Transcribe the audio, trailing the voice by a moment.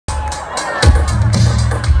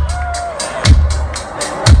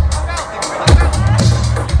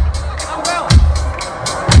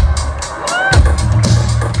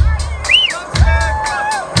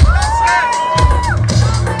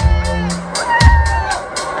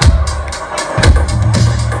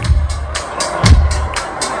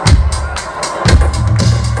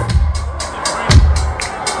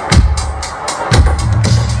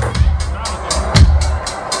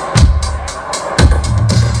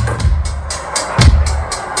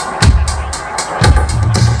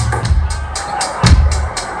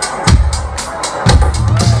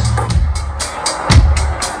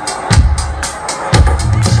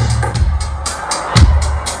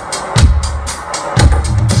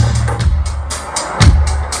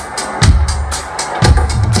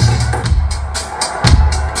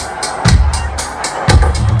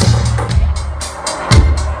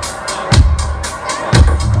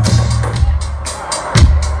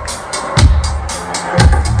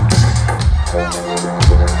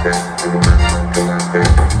This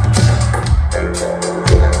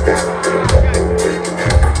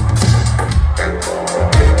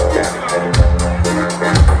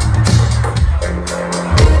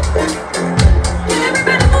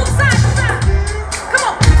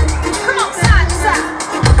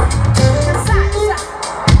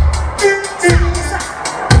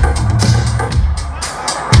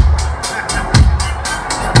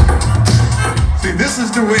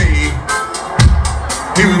is the way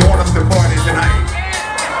he would want us to party tonight.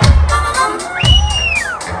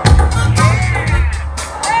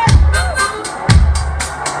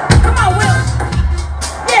 Come on, Will.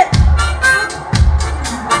 Yeah.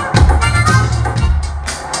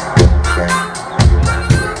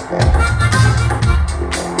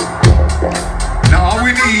 Now all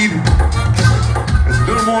we need is a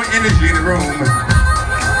little more energy in the room.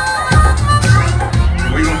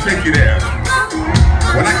 We're gonna take you there.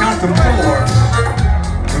 When I count to 4,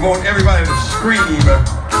 we want everybody to scream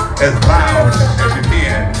as loud as you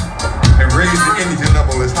can and raise the energy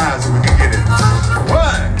level as high as we can get it.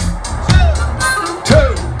 1,